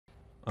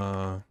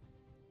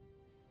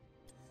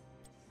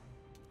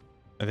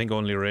I think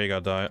only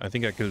Rhaegar died. I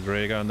think I killed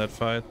Rhaegar in that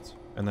fight.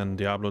 And then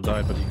Diablo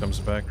died, but he comes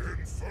back.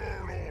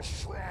 Infernal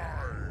shrines.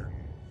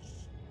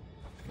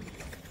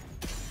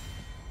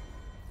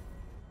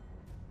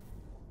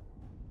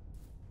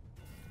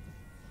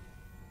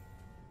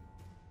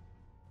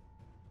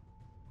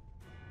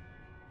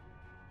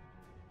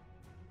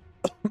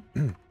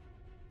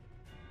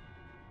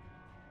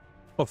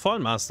 Oh,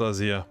 Fallen Master is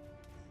here.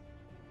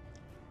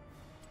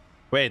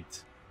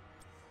 Wait.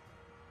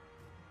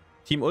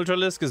 Team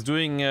Ultralisk is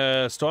doing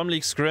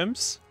Stormleague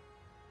scrims.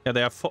 Yeah,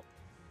 they are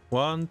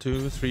 1,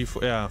 2, 3,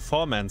 4. Yeah,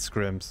 4-man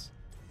scrims.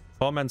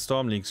 4-man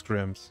Stormleague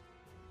scrims.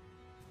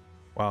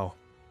 Wow.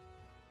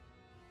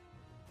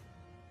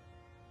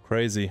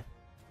 Crazy.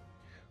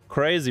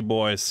 Crazy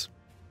boys.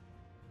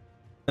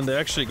 And they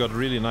actually got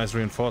really nice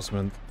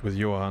reinforcement with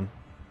Johan.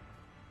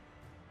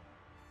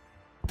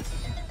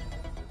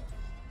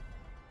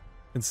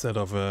 Instead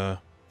of I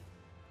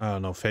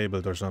don't know,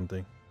 Fabled or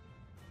something.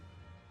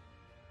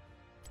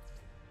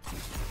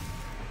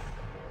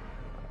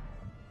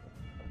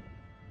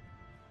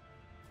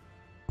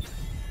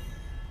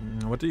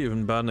 What do you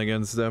even ban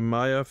against them,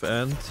 Mayev?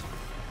 And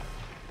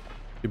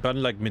you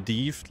ban like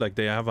Medivh, like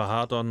they have a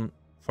hard on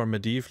for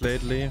Medivh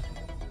lately.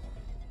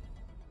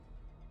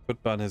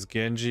 Could ban his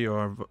Genji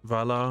or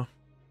Vala.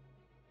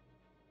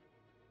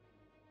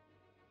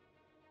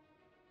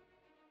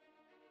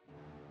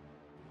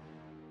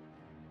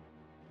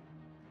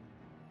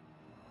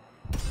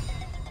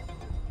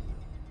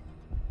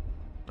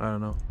 I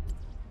don't know.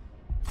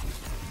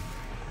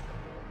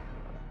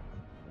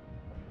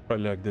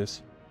 Probably like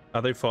this.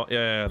 Are they for?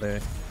 Yeah,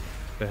 they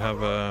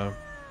have a.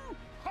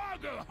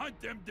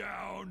 Hunt them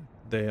down.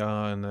 They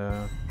are in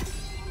a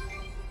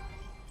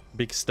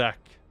big stack.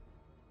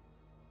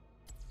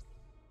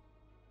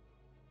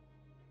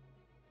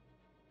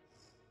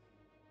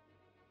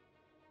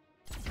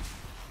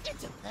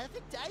 It's a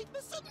perfect day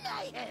for some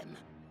mayhem.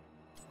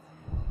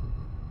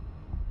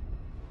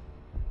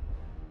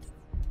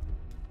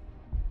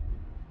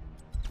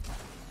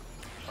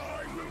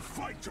 I will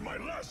fight to my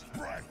last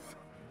breath.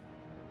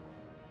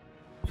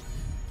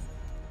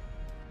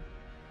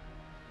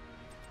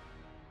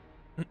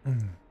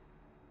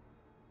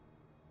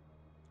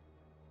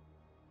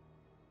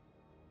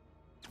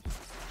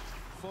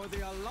 For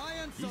the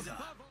alliance of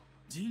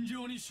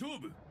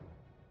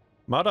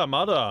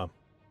Mada.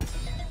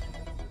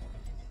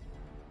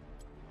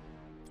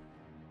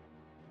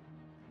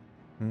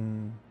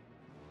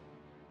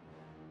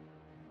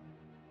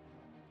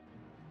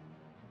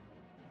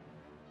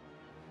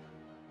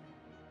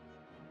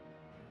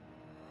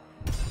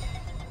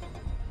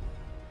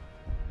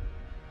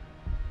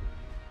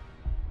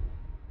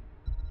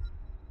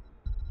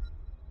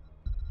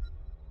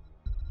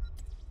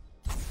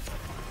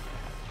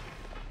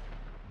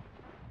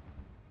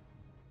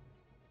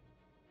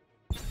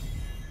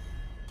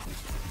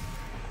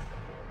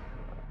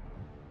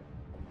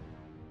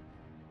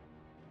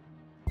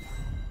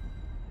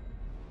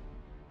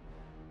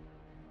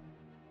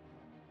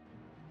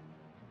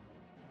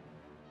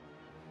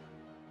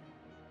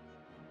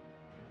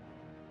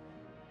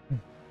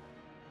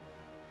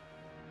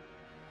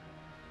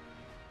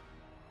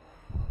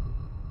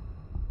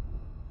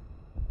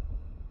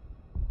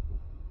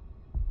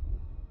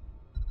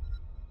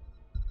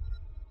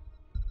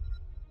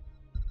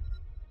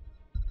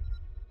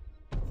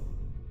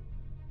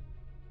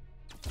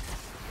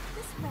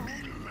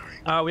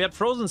 We had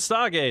Frozen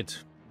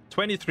Stargate,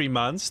 23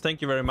 months.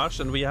 Thank you very much.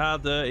 And we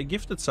had a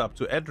gifted sub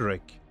to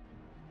Edric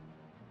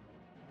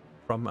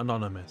from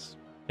Anonymous.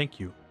 Thank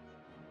you.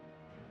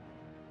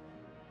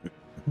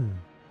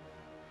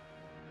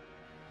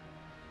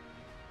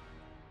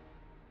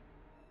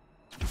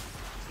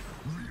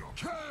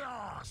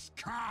 Chaos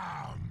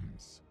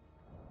comes.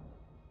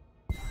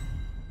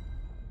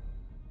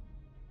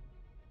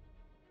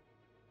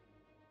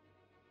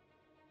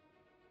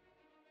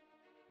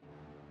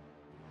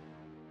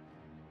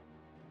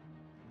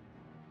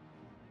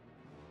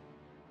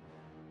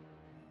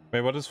 Wait,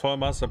 what is Fall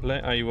Master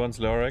play? He wants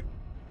Lorek.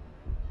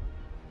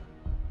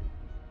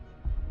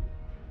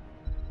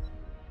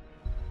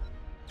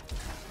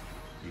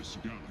 This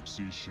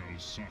galaxy shall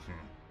suffer.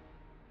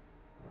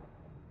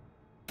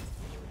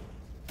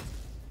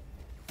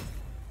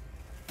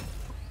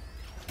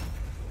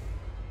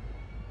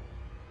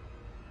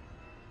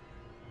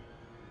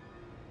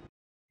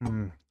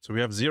 So we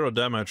have 0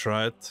 damage,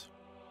 right?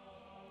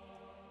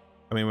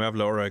 I mean, we have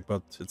Lorek,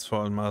 but it's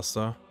Fallen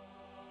Master.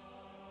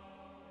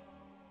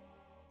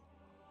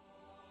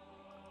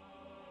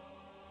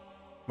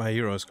 My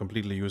hero is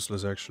completely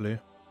useless, actually.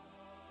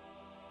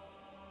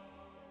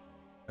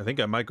 I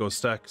think I might go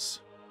stacks.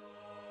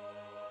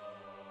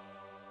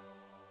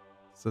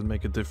 Does that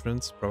make a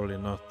difference? Probably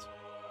not.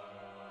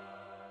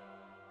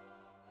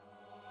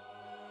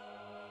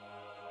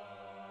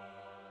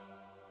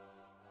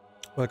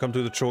 Welcome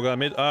to the Chogall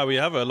mid. We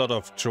have a lot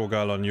of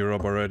Chogall on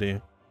Europe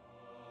already.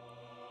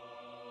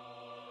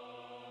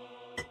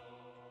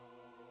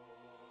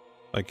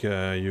 Like,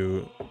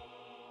 you...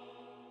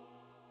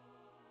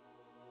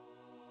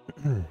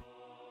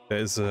 There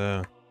is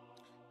a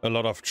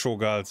lot of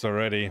Chogalls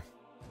already.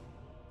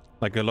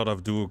 Like a lot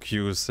of duo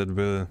queues that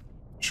will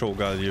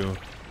Chogall you.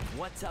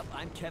 What's up?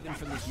 I'm Kevin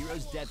from the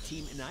Heroes Dev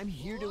team, and I'm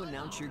here to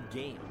announce your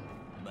game.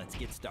 Let's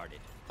get started.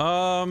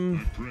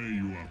 I pray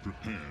you are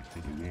prepared for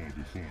the war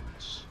before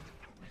us.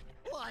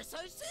 Why so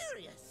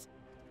serious?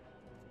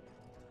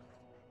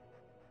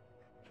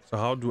 So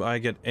how do I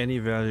get any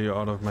value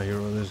out of my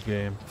hero in this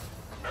game?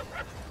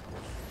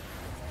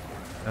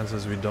 Answer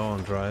is we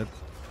don't, right?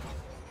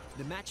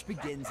 The match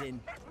begins in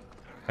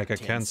Like I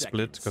 10 can't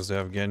split seconds. because they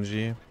have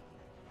Genji.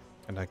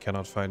 And I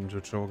cannot fight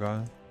into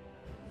Chogall.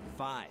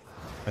 5,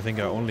 I think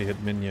I only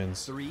hit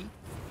minions 3,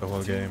 the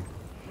whole 2, game.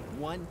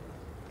 1.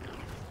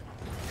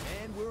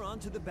 And we're on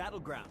to the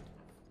battleground.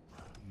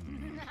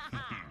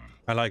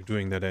 I like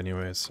doing that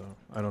anyway, so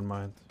I don't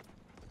mind.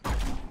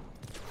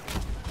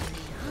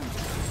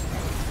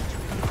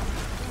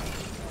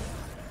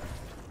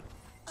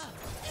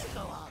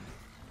 Go on.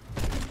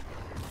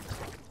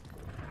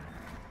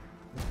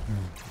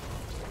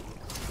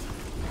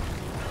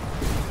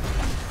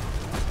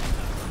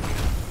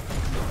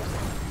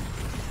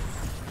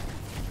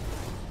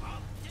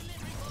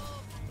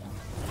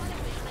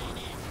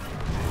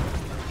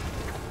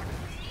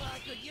 I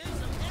could use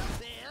some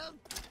help here.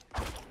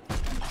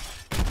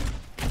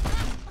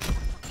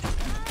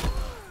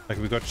 Like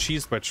we got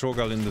cheesed by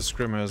Chogall in the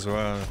scrim as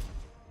well.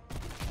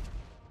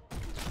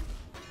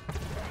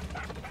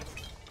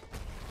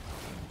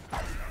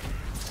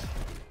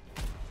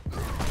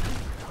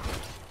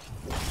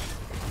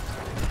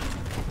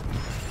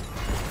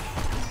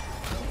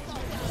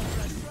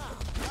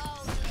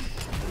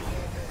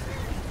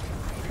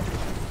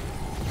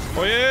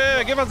 Oh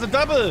yeah, give us a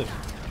double!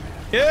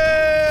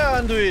 Yeah,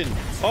 Anduin!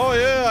 Oh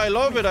yeah, I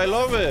love it, I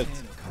love it!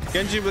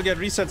 Genji will get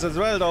resets as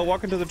well, though.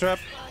 Walk into the trap.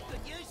 I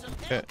could use some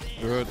Okay, help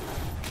here. good.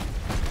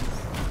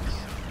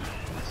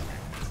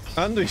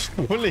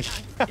 Anduin pulling.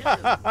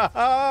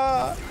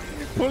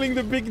 Pulling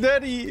the Big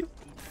Daddy!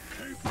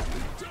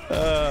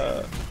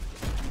 Oh,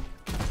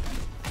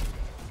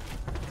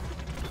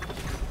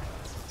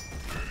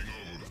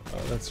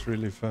 that's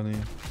really funny.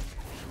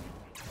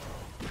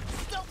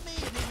 Stop me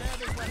if you're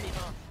nervous when we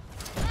talk.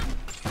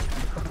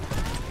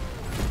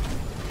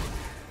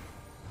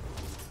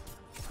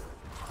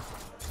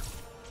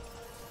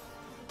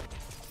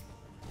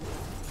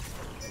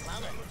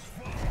 Love it.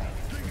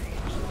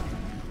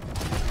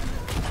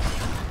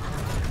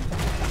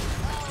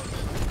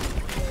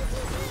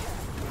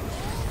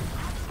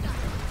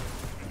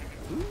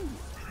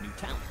 New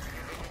talent.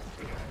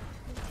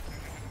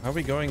 Are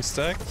we going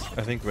stacked?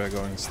 I think we're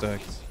going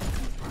stacked.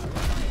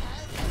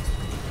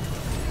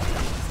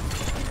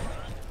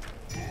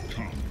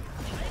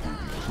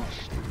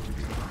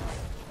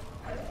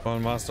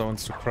 Fallen Master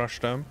wants to crush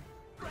them.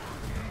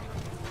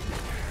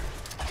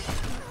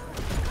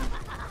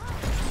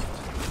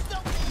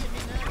 Stop me if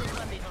you're nervous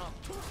when we talk.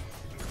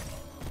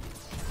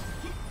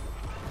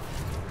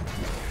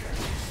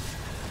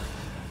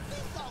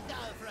 Think I'll go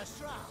for a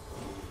stroll.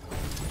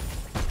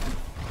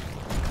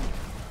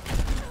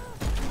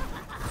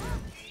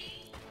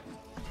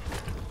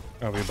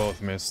 Oh, we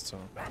both missed, so.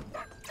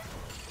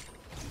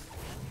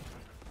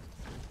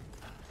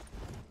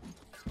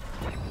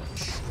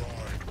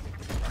 Shrine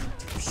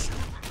active soon.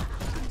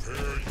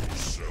 Prepare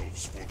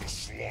yourselves for the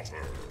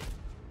slaughter.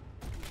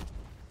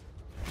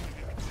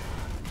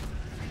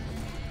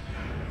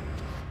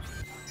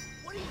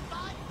 What are you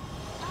fighting?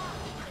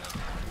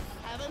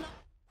 Haven't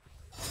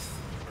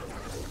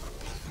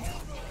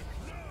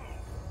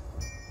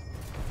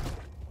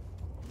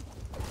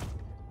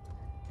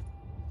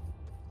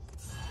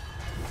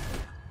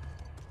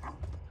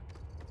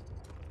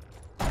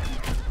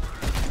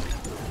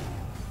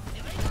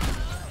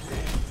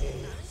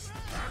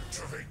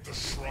Activate the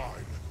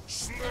shrine.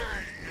 Slay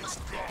its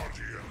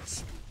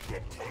guardians. The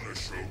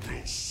Punisher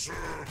will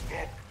serve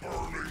the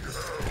burning hell.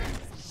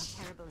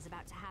 Something terrible is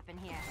about to happen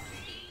here.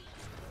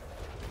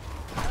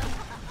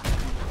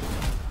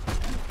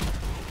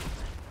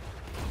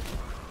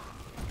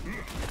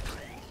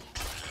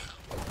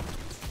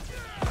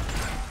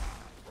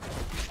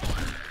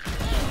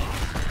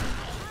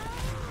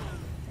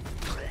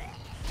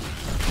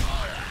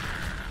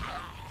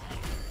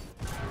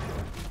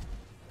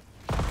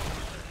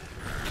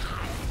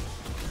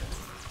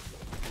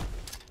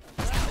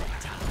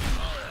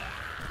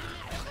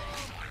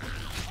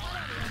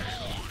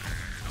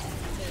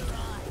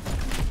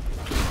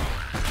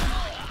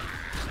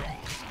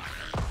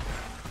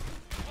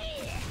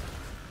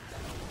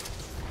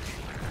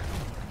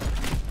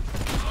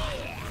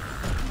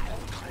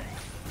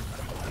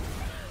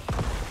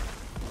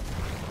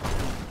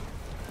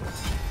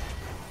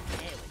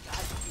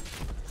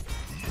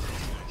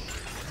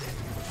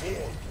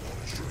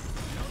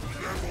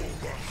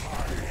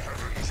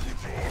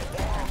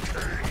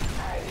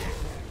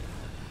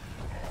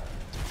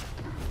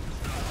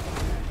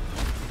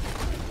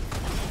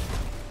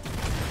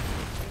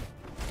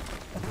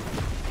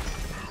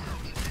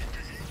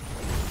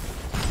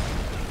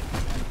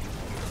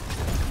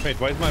 Wait,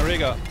 why is my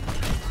Rega?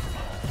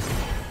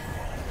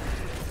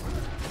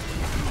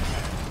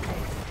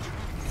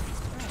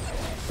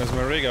 There's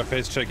Mariga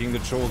face checking the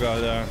Chogall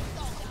there.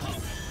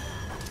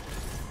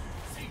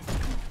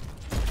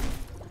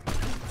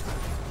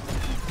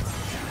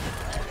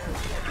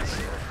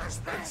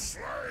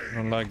 I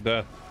don't like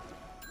that.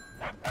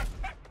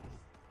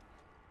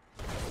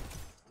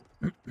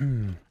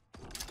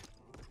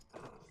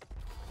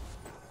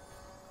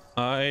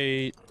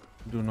 I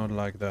do not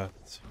like that.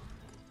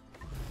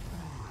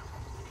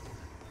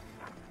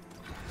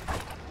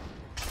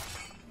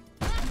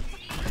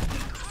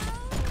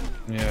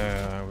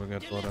 Yeah, I will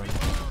get bottom.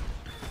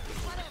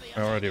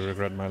 I already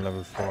regret my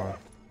level 4.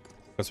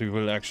 Because we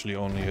will actually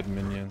only hit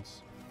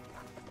minions.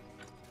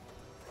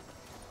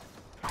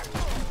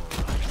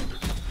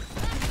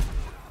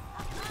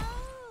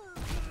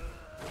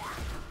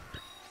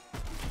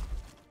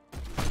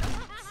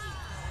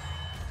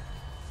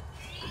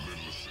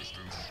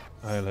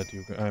 I'll let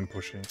you go. I'm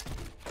pushing.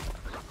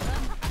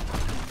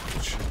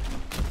 Shit.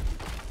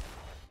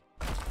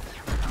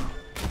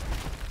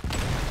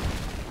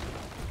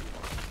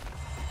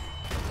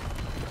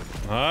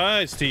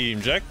 Nice team,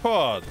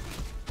 jackpot.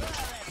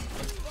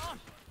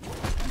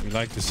 You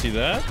like to see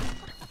that?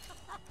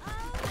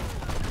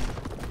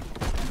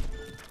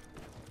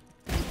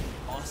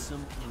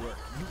 Awesome work.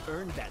 You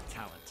earned that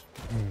talent.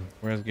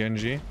 Where's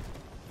Genji?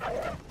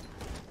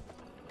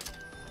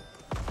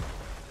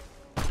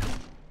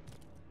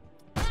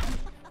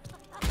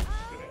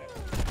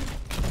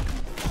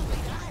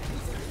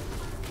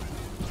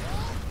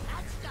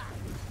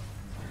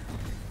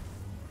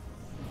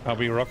 Are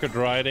we rocket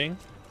riding?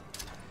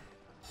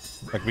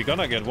 Like, we're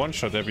gonna get one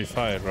shot every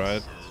fight,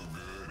 right?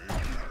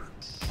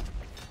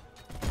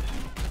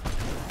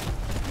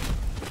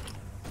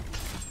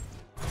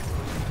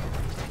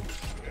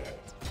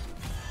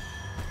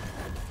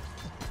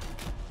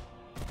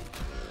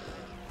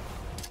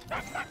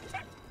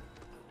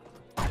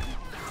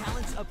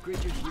 Talents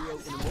upgrade your hero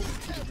in a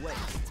multitude of ways.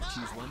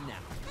 Choose one now.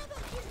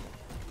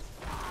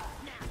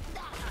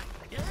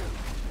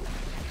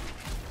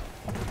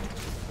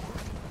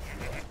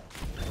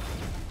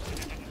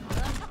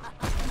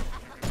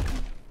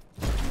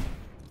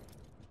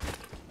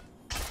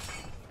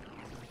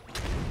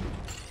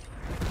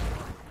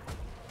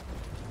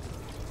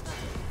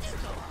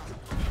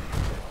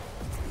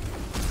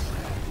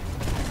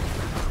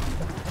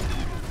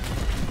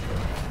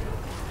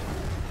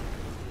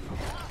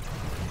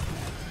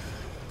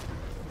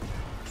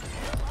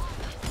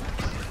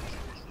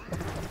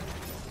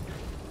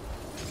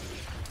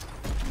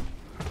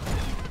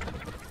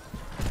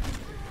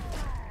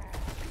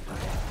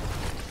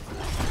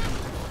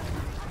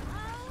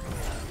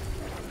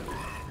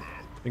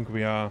 I think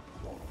we are.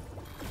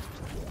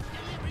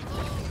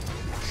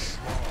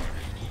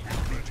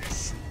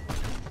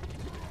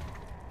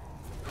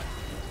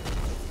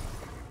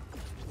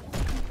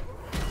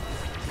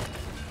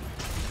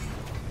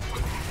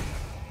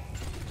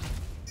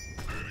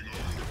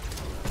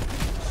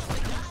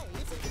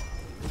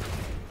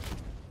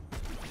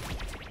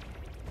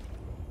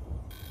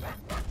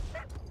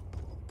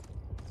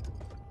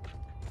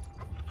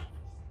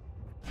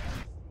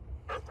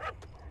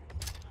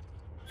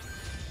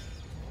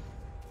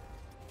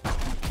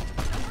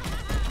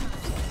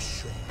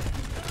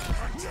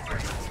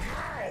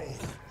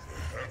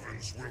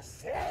 Will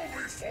fall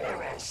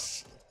before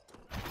us.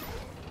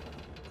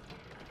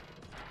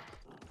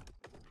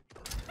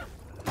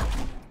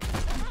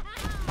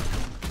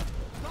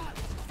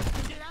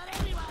 Get out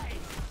anyway!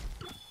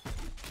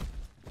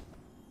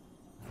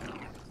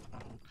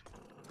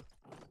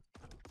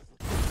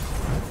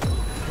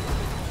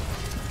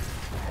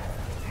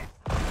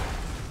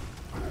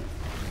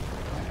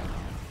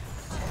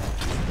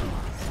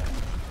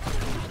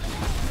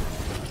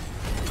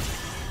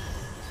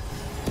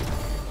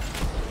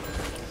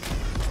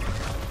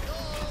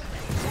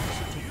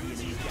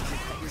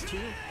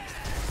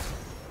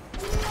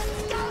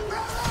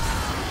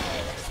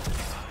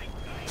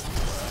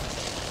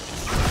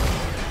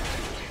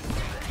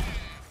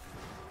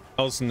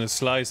 Außen is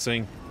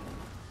slicing.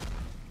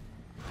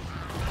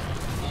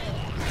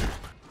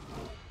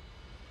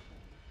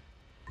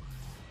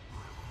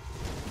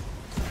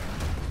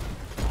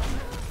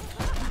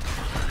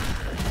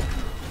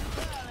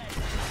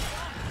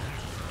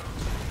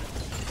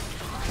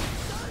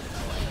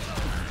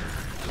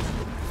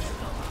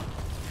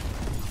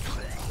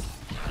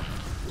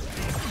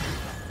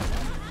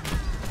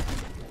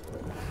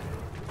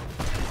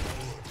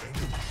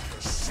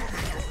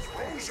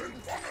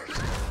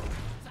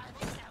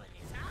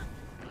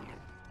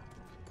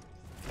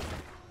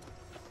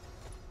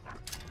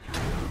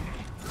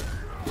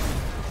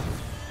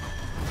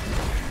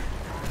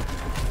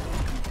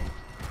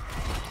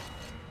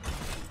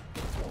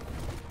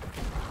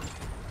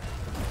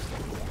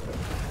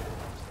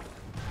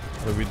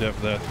 So we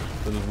def that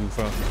little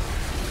woofer.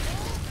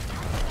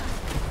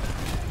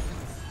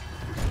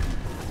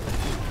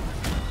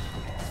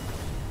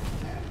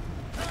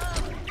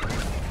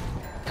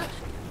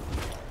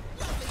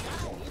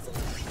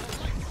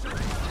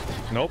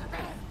 Nope.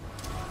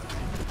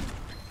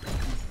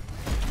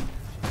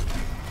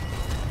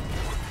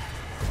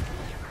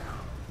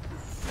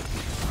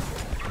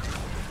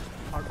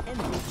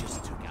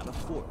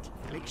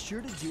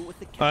 sure to do it with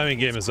the I mean,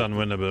 game is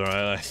unwinnable,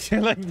 right? I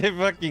feel like they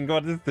fucking,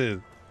 what is this?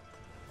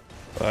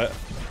 Right.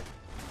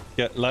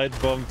 Get light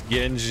bombed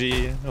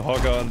Genji,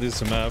 Hogger on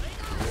this map,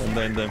 and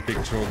then pick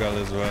Chogall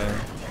as well.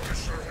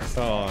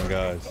 Come on,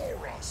 guys.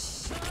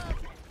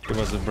 Give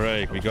us a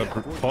break. We got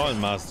Fallen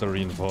Master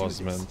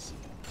reinforcements.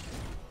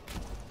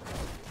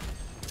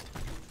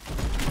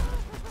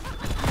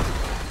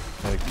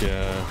 Like,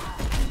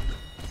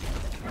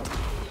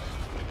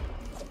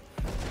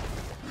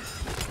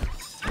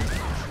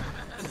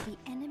 The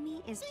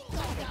enemy is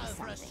plotting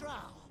something.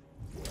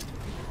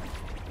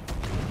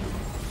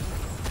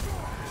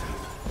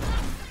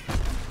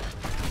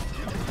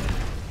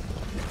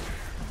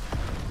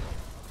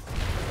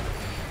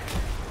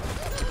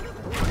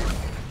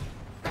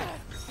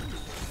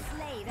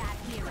 Slay that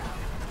hero.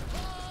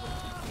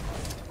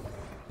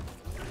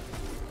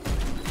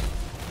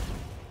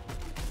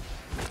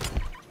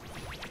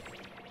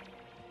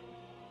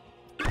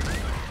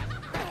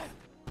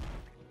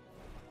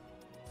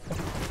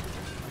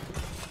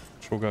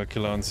 Chogall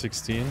killer on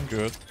 16,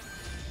 good.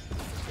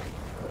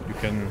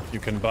 You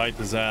can bite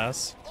his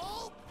ass.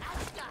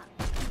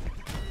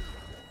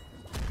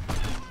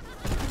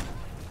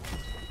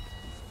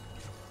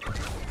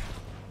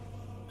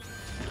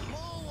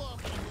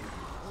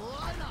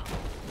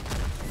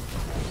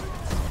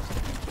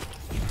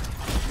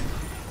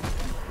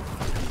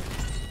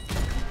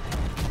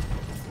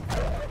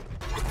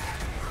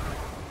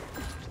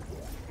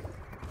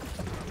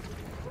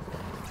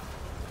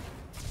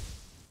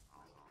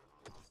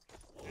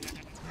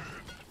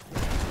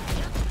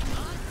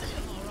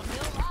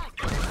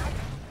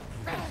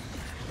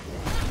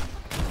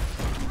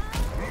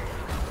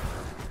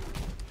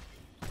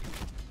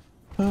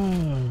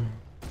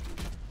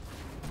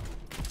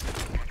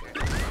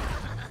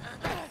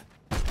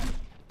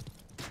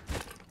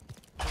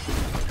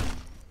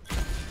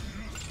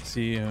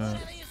 See, he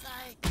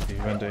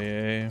went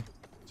AA,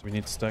 so we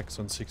need stacks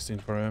on 16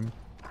 for him.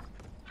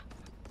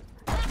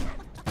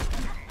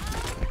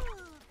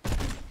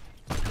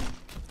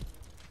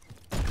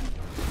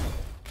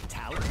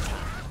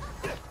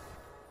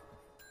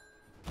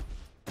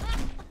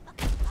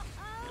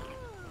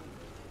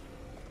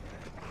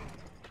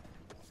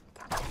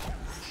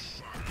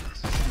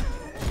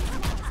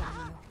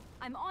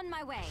 I'm on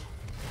my way.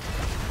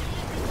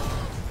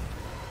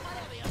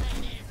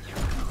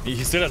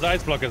 He still has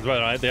ice block as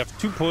well, right? They have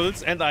 2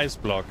 pulls and ice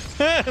block.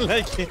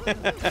 Like,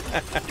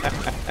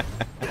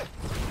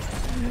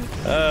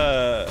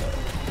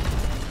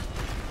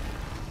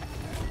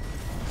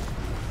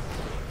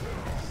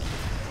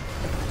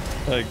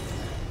 like,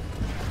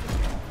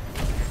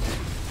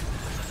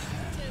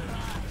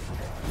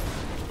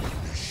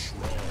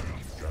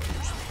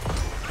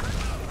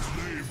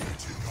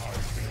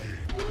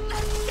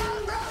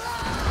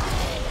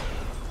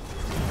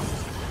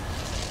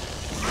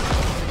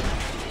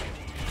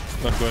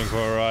 not going for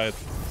a ride.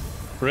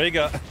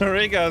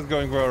 Rhaegar is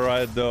going for a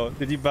ride though.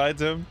 Did you bite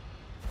him?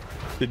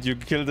 Did you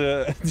kill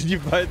the... Did you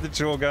bite the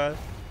Chogall?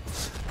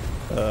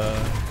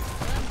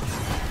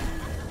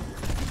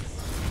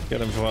 Get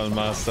him, Fallen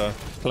Master.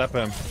 Clap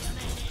him.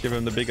 Give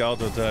him the big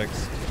auto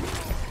attacks.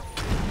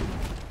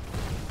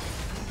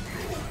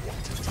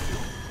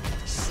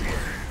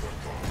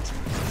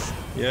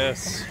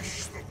 Yes.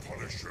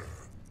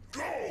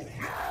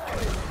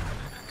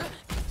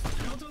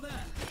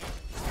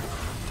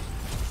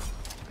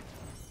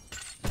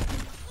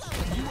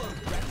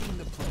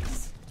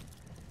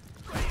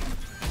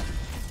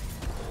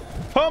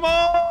 Come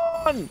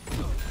on!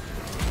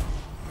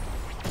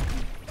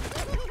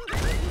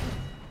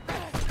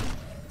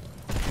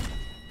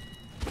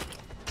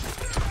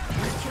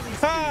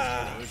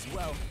 Ha! as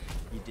well.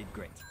 You did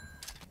great.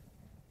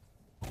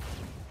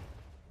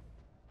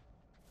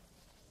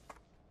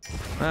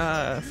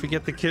 If we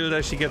get the kill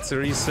there, she gets a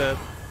reset.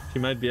 She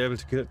might be able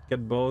to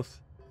get both.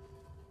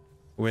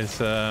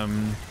 With,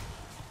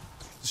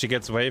 she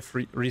gets wave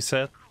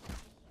reset.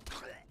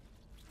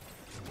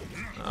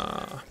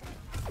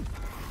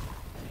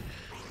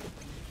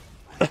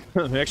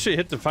 We actually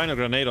hit the final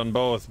grenade on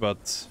both,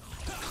 but...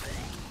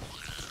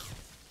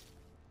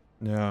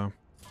 yeah.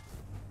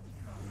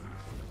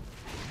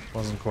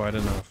 Wasn't quite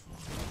enough.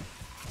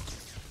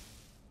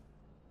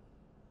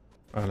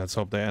 Let's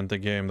hope they end the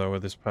game though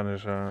with this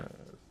Punisher.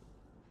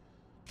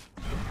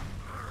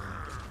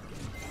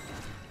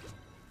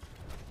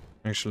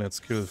 Actually, let's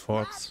kill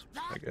Forts,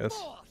 I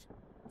guess.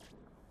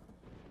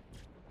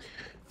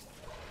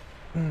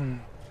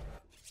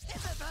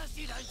 If at first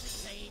you don't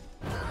succeed,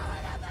 try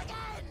it up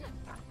again.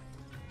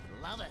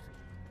 Love it.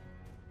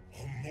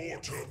 A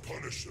mortar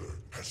Punisher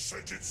has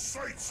set its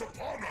sights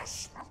upon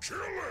us. Kill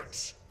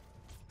it!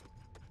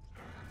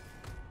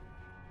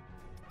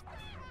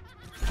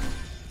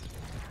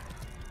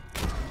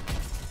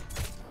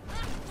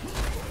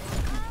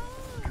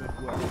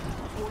 Good work.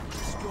 Fort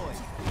destroyed.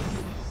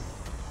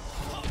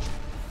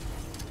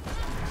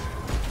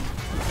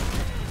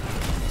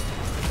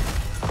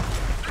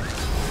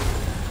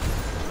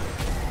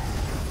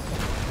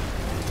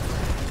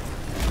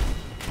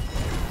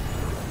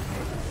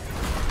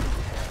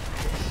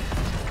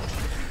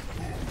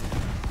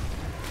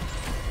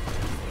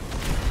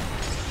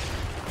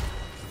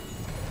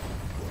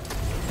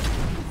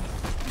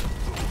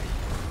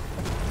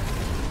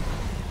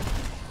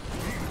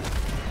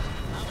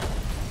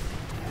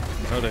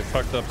 know, they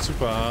fucked up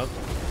super hard.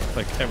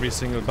 Like every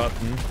single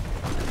button.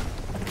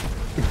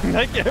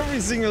 Like every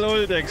single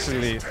ult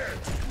actually.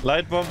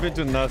 Light bomb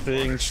into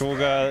nothing,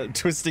 Chogall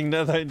twisting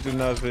nether into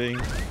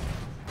nothing.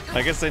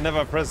 I guess they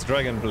never pressed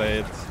Dragon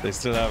Blade. They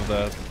still have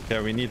that.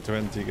 Yeah, we need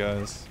 20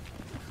 guys.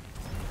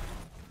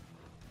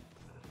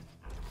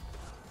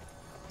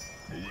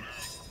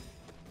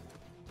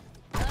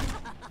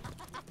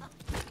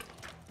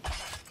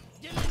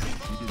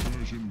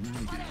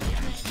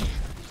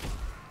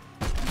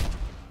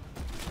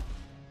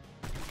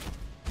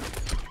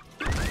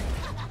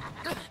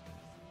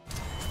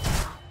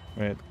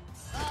 Wait.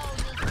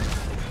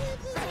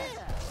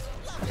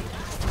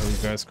 Are you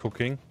guys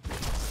cooking?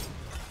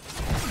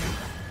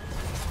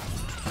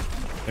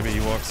 Maybe he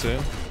walks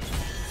in.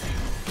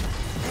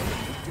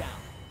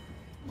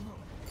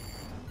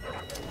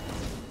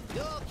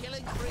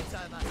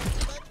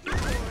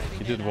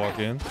 He did walk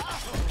in.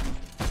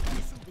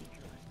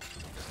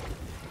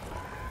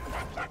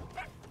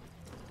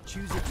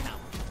 Choose a tower.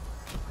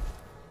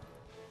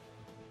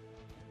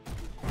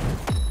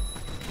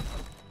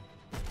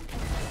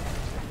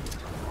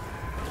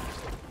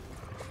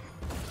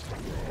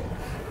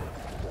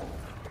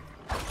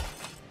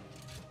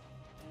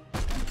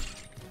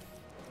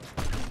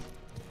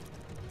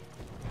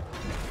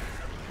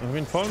 I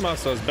mean,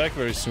 Fallmaster is back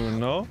very soon,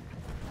 no?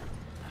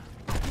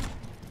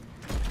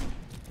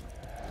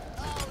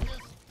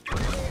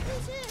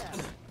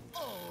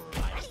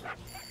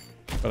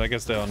 But I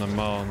guess they're on a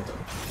mount.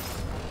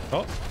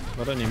 Oh,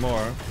 not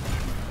anymore.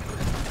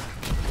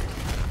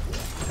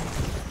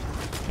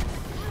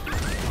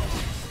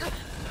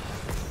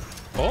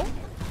 Oh?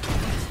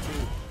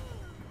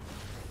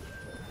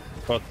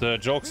 But the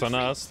joke's on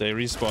us. They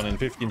respawn in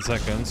 15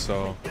 seconds,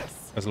 so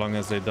as long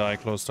as they die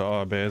close to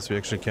our base, we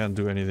actually can't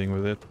do anything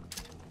with it.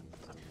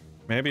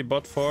 Maybe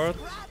bot fort?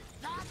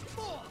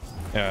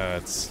 Yeah,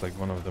 it's like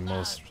one of the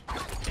most...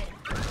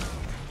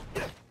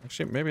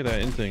 Actually, maybe they're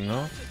inting,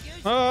 no?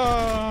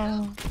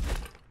 Ah!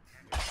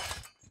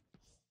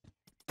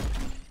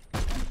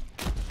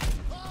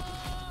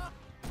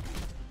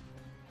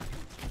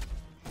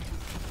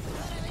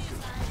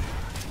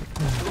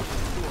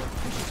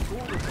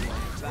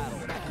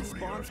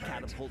 Spawns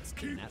catapults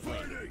in that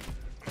lane.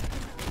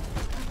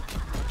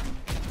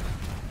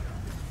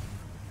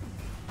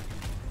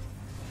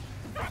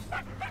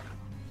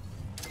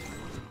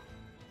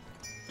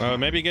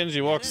 Maybe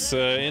Genji walks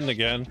in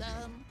again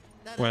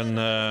when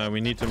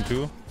we need him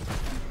to.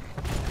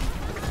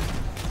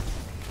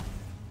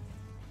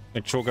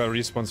 Like Chogall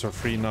respawns for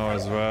free now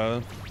as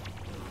well.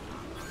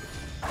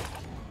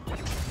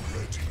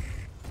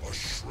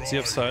 Does he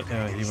have side?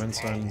 Yeah, he went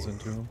silence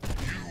into. You will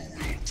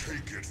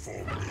take it for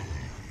me.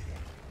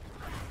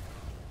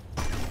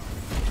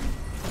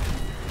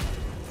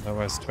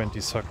 Otherwise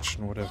 20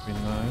 suction would have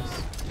been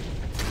nice.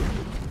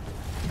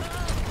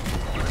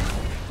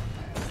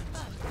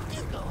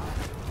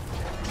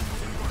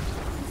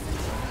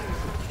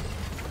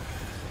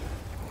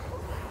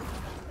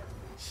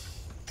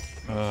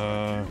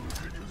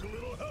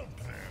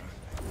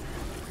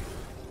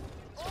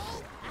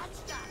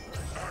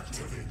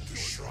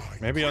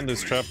 Maybe on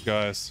this trap,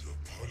 guys.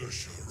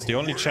 It's the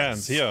only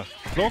chance. Here.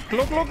 Look,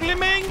 look, look,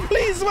 Liming!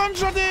 Please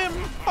one-shot him!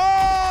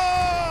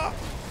 Oh!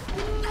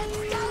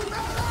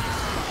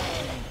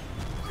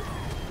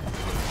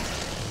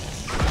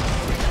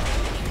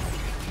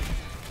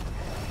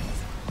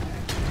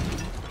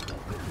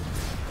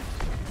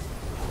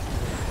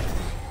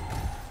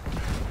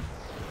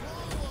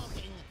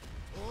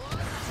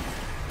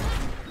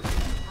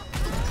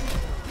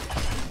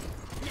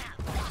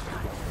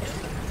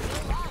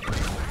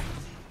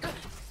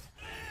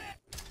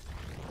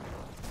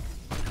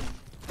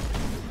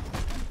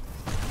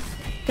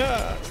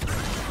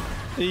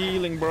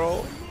 Healing,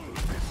 bro.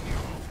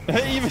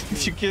 Even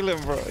if you kill him,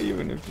 bro.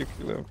 Even if you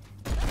kill him.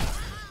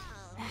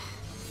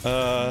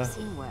 Oh!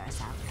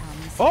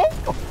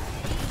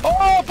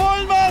 Oh,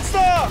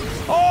 Ballmaster!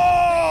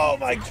 Oh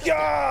my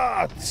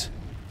god!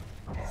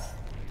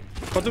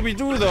 What do we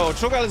do though?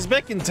 Chogall is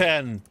back in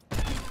 10.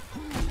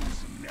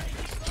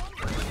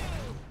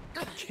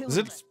 Is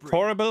it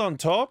horrible on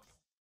top?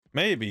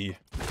 Maybe.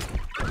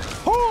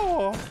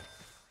 Oh!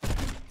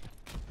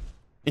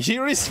 He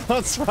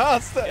respawns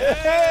faster.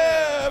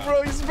 Yeah,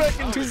 bro, he's back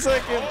in 2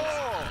 seconds.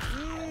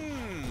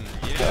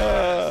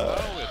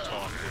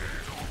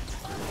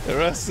 The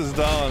rest is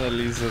down at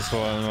least this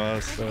one,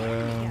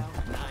 master.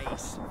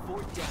 Nice.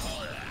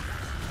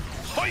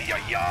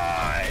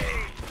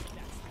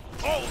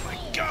 Oh my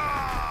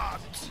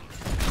god!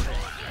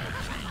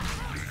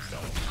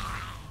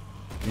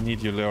 We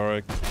need you,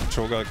 Leoric.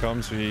 Chogall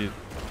comes, we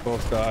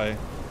both die.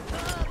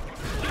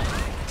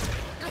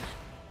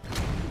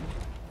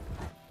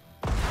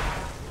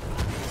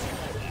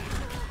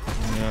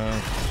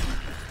 Yeah.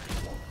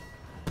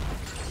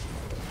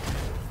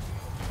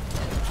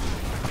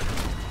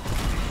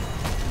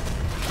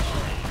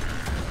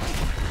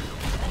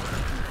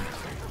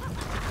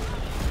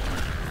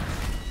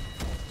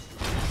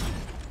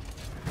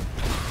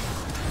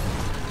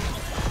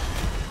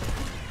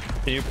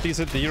 Can you please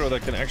hit the hero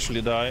that can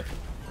actually die?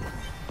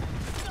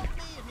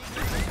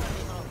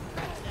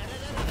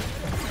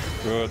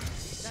 Good.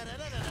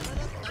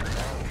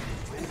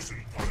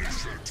 Frozen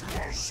Punisher to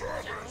our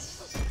service.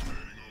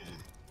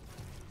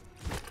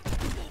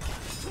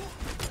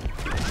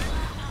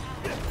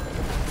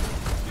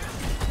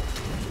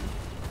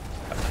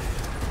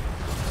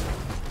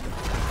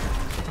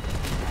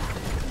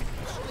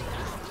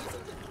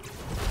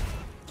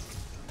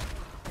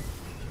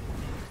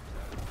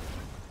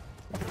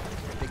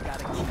 They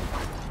gotta keep.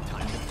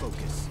 Time to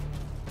focus.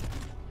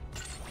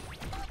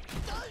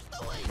 Goes the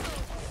weasel.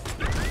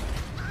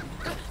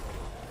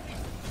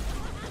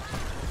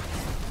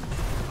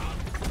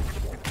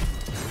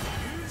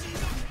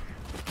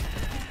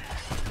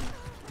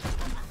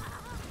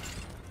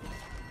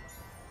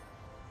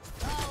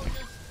 Oh,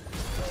 just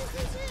squeeze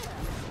his ear.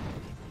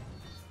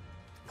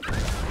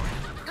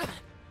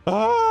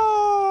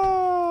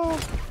 Oh!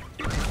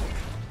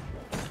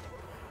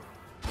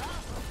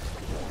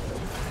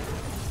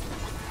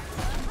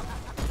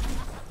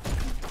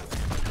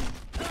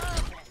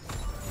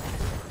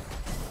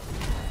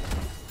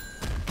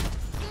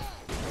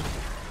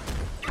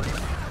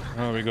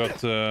 Oh, we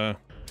got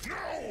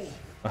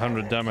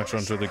 100 damage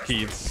onto the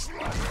keys.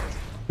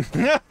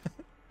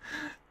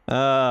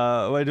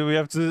 Why do we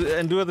have to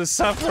endure the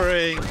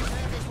suffering?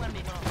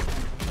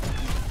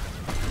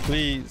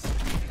 Please,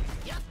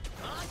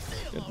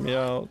 get me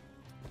out.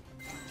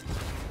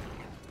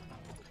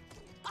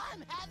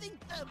 I'm having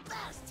the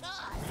best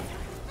time.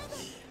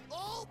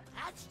 All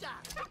patched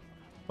up.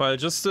 Well,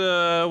 just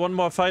one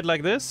more fight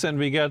like this and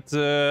we get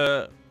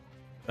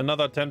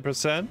another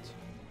 10%.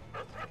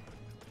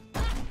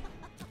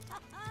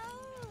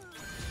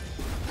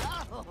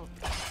 Oh,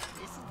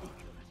 this'll be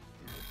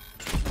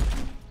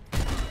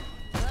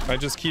good. I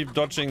just keep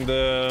dodging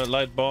the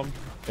light bomb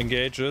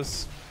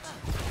engages.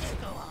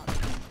 Go on.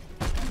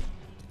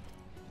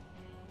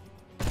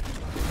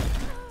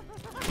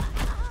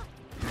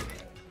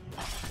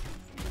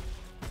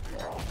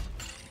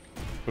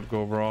 Could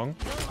go wrong.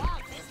 Go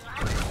on, this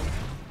one.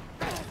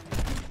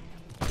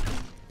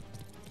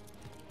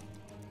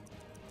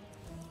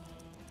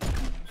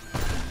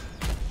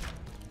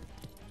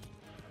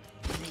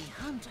 The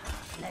hunter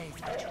lays a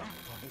trap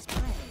for his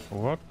prey.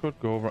 What could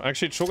go wrong?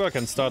 Actually, Chogall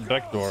can start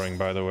backdooring,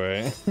 by the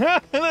way.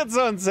 That's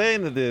how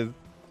insane it is.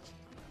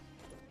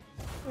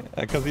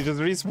 Because he just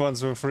respawns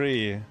for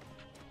free.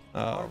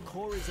 Our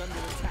core is under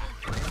attack.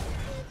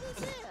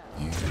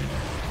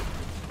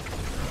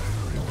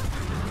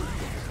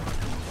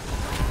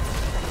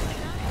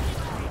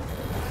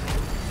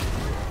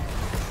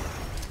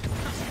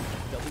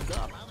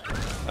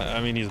 I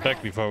mean, he's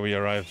back before we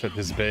arrive at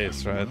his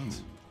base, right?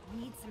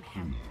 Need some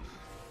help.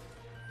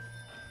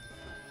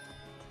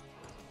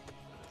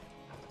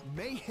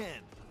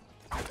 Mayhem.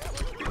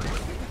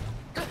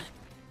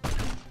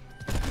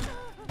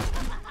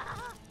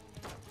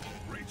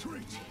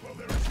 Retreat while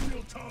there is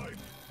still time.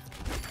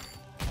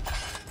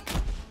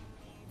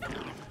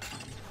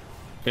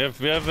 We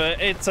have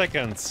 8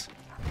 seconds.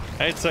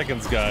 8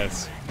 seconds,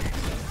 guys.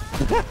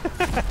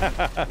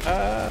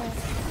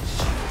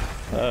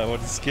 What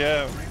a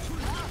scam.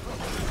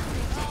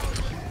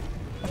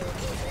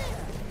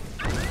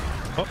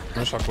 Oh,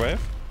 no shockwave.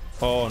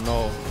 Oh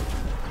no.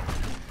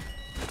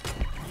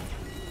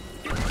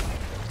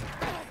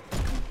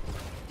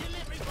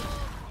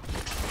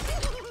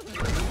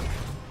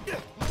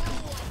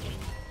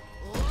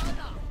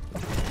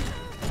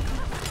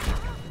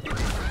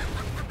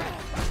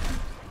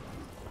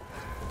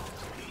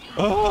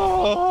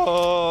 Oh!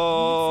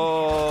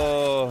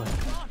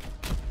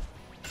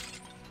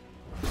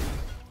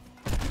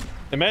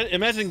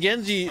 Imagine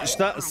Genji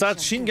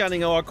starts shin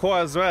gunning our core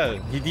as well.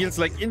 He deals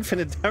like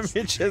infinite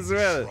damage as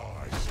well.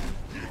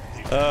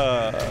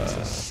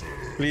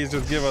 Please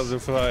just give us a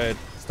fight.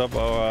 Stop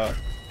our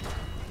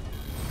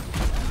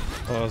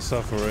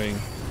suffering.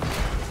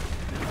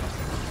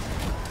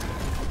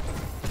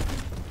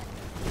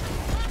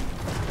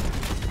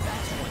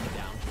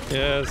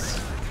 Yes.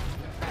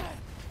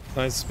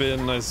 Nice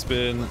spin, nice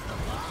spin.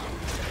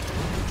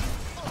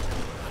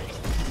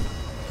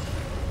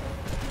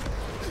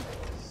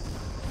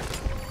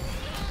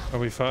 Are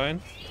we fine?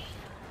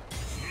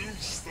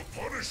 Loose the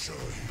Punisher,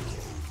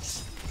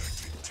 heroes.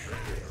 Let it tear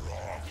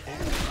our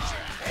bones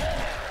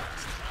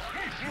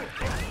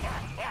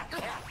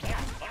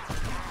apart.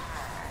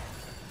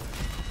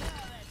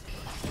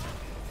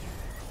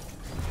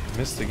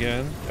 Missed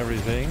again.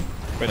 Everything.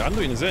 Wait,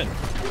 Anduin is in.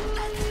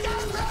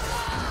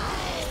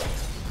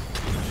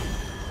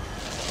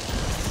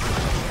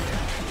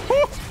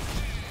 Woo!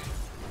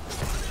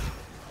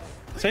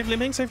 Save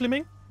Liming, save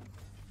Liming.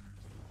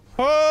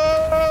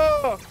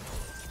 Oh!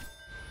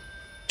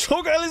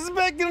 Chogall is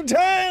back in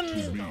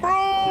 10!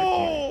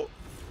 Bro!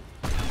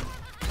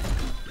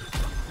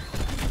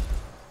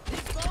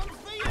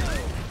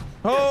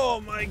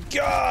 Oh my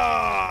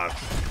god!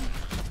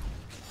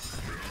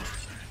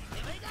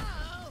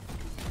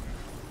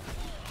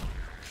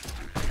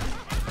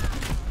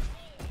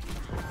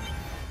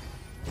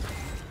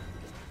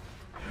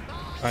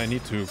 I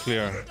need to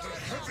clear,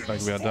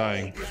 like we are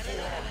dying.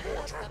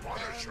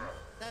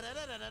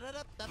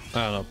 I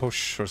don't know,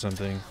 push or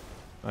something.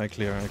 I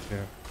clear.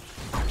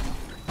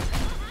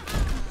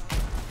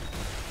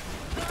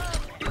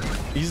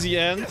 Easy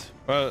end.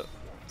 Well,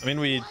 I mean,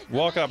 we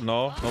walk up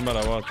now, no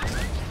matter what.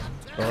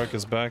 Barak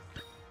is back.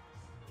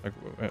 Like,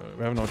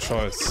 we have no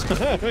choice.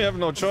 We have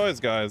no choice,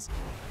 guys.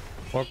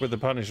 Walk with the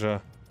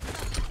Punisher.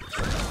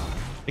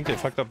 I think they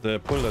fucked up the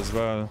pull as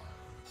well.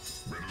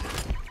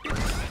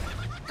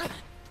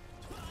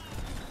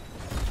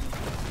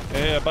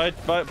 Yeah, buy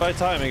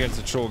time against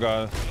the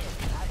Chogall.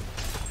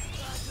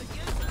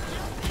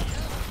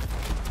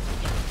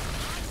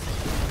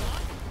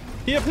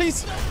 Here,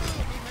 please.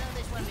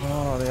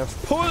 Oh, they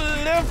have pull.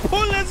 They have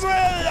pull as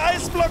well.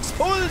 Ice blocks,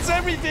 pulls,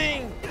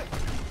 everything.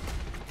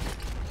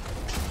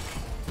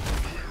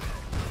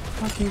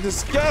 Fucking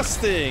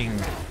disgusting.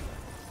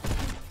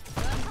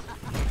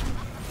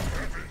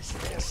 Heaven's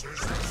forces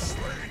have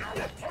slain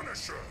our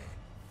Punisher.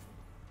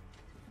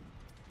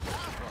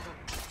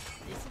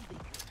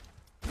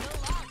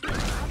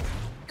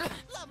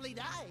 Lovely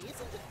day,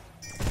 isn't it?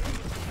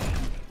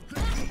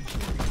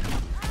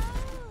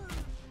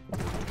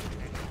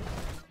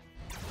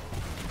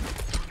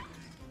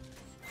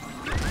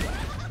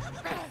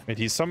 Wait,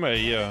 he's somewhere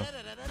here.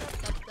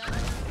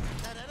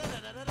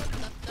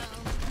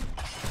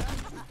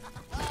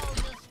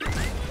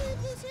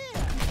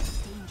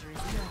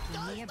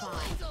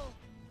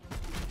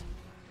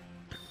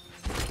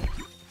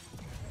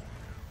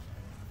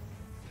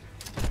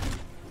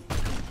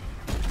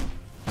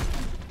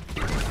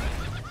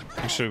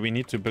 Actually, we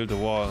need to build a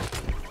wall.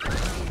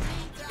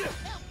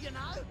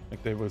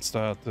 Like they will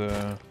start.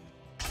 Okay,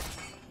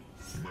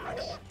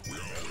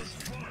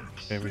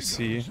 we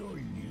see.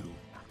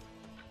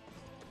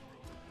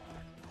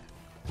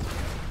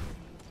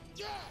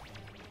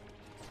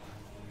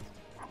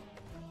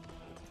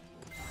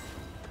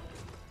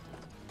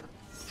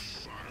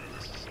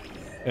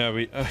 Yeah,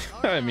 we.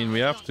 I mean, we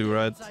have to,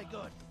 right?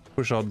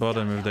 Push out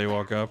bottom if they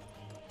walk up.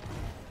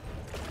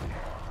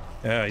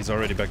 Yeah, he's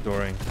already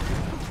backdooring.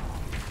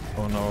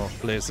 Oh no,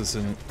 Blaze is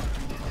in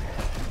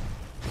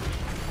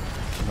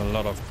a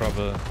lot of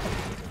trouble.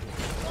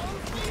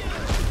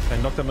 I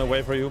knocked him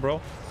away for you,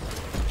 bro.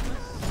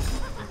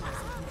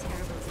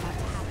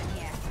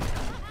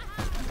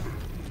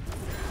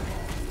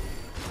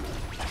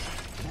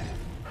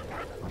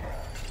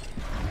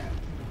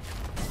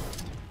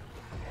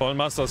 Ball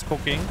Master's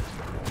cooking.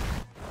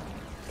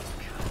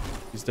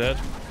 He's dead.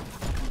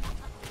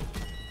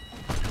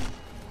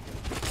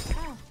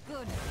 Oh,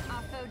 good.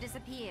 Our foe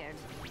disappeared.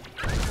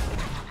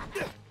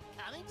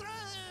 Coming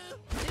through!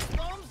 This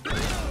bomb's for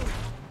you!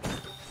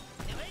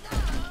 Here we go!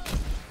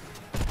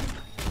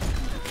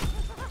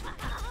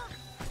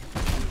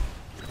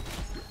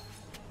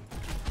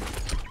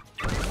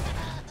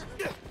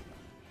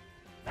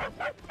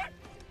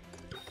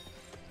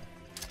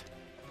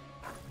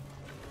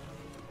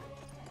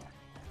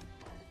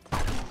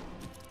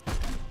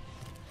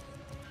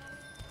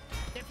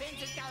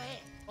 Defenders go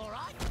here,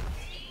 alright?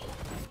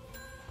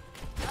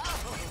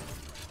 Oh,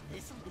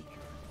 this'll be good.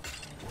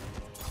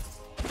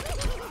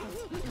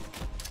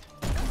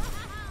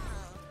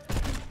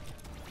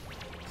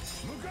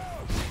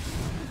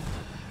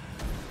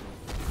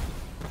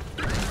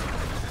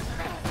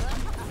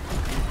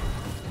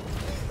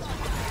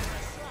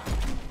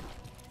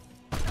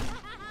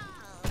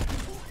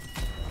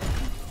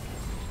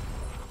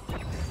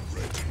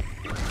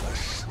 The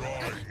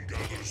shrine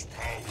gathers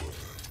power.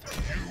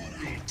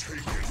 You will take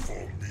it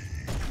for me.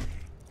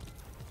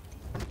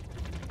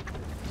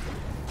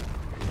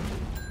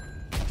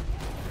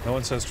 No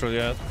ancestral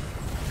yet.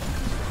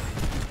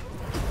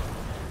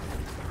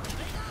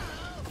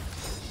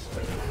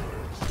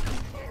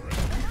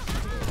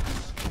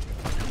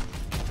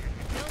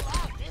 You'll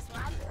love this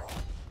one.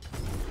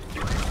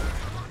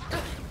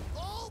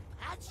 Oh,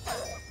 that's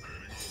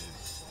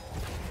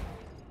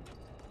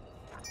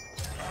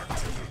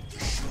Activate the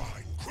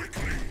shrine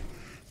quickly.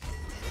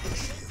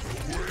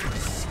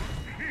 Wins.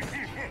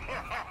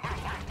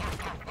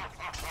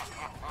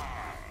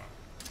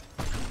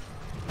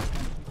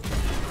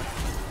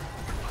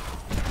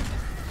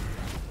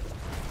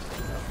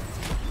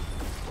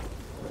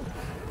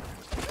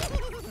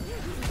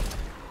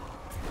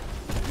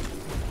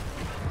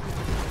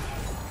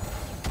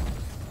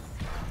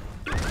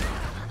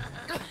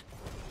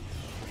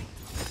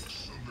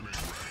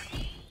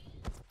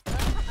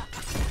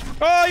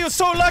 Oh, you're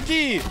so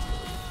lucky!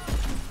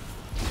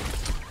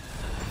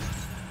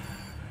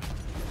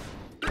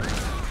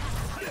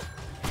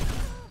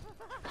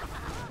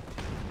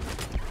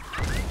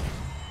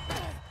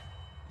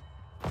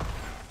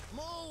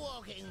 more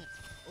walking.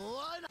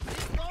 Why not?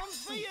 This bomb's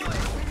for you. Where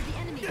did the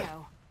enemy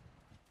go?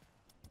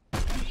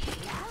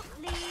 Help,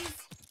 please.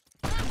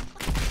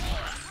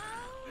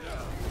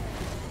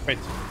 Wait.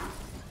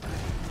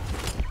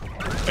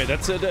 Wait,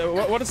 that's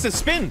what is the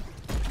spin?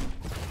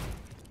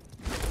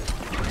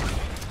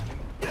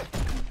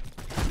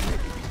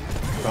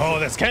 Oh,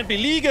 this can't be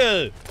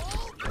legal!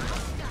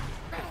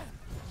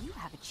 You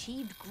have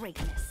achieved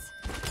greatness.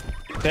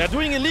 They're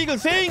doing illegal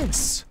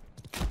things!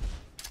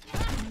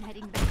 I'm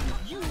heading back.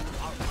 You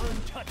are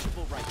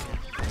untouchable right now.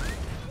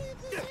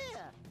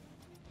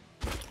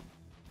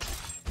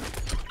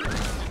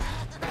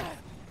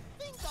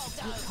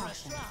 Take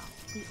caution.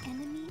 The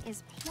enemy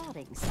is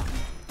plotting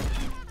something.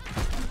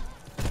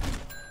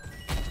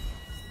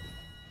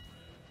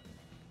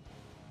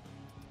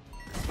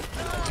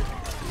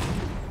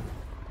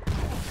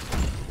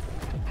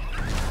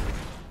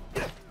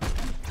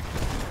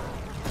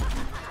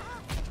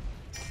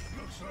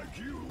 Looks like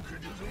you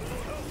could use a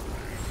little help.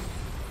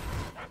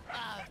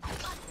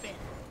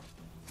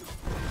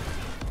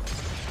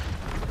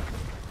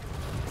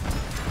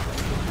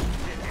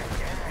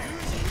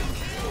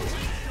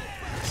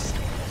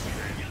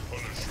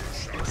 Punisher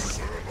shall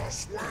serve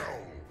us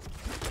well.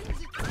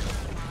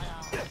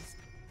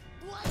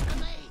 What to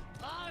me?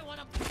 I want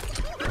to.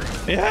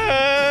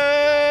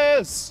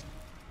 Yes!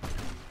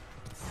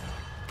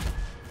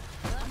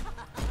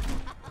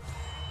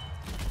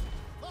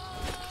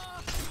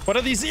 What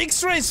are these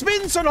X-ray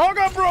spins on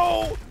Hogger,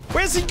 bro?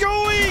 Where's he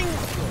going?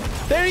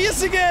 There he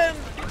is again.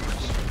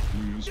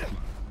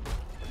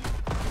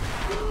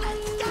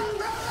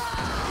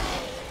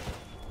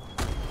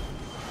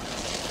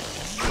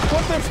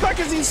 What the fuck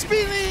is he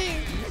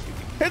spinning?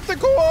 Hit the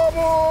core,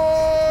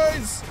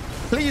 boys!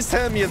 Please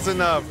tell me it's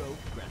enough.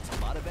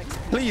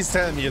 Please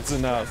tell me it's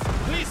enough.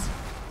 Please!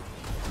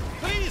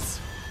 Please!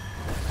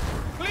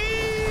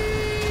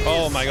 Please!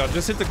 Oh my god,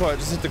 just hit the core,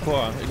 just hit the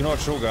core. Ignore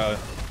Chogall.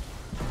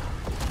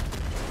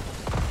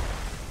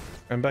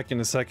 I'm back in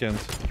a second.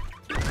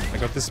 I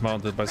got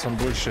dismounted by some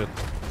bullshit.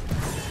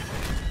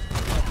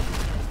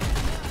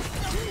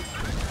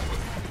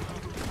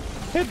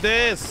 Hit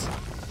this!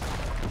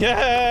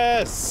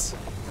 Yes!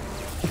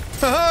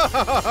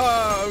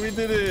 We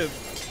did it!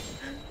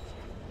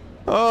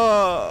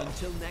 Oh!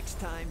 Until next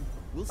time,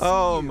 we'll see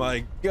Oh you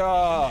my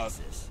god!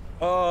 Nexus.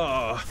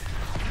 Oh!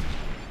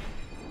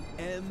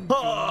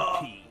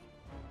 MVP.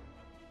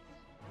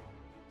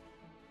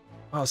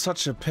 Oh,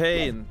 such a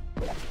pain.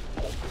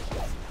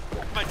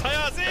 My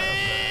tire's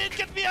in!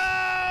 Get me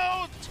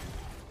out!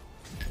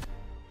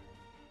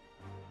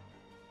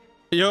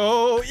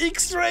 Yo,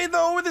 X-ray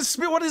though with his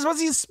spin. What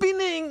was he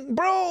spinning,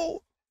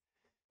 bro?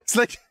 It's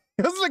like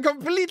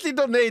completely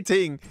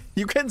donating.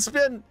 You can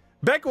spin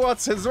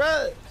backwards as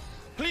well.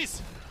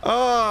 Please!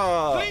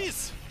 Oh,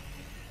 Please!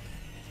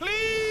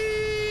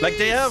 Please! like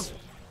they have,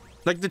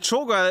 like the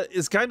Chogall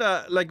is kind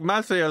of like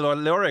Malthael or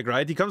Lorik,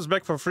 right? He comes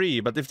back for free,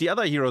 but if the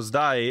other heroes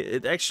die,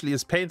 it actually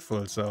is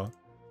painful. So,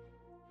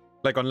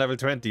 like on level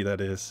 20,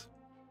 that is.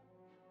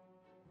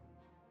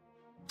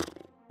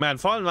 Man,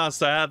 Fallen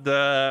Master had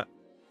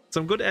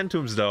some good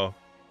entombs though.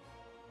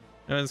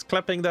 And it's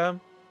clapping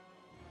them.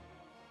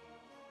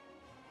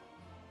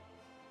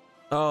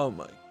 Oh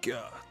my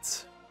god.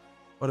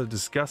 What a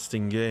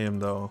disgusting game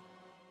though.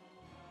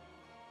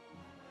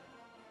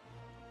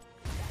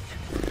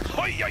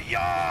 Oi, oi,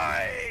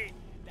 oi!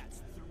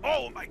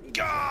 Oh my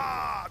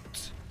god!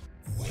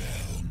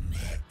 Well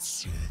met,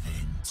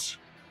 servant.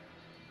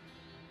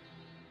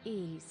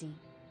 Easy.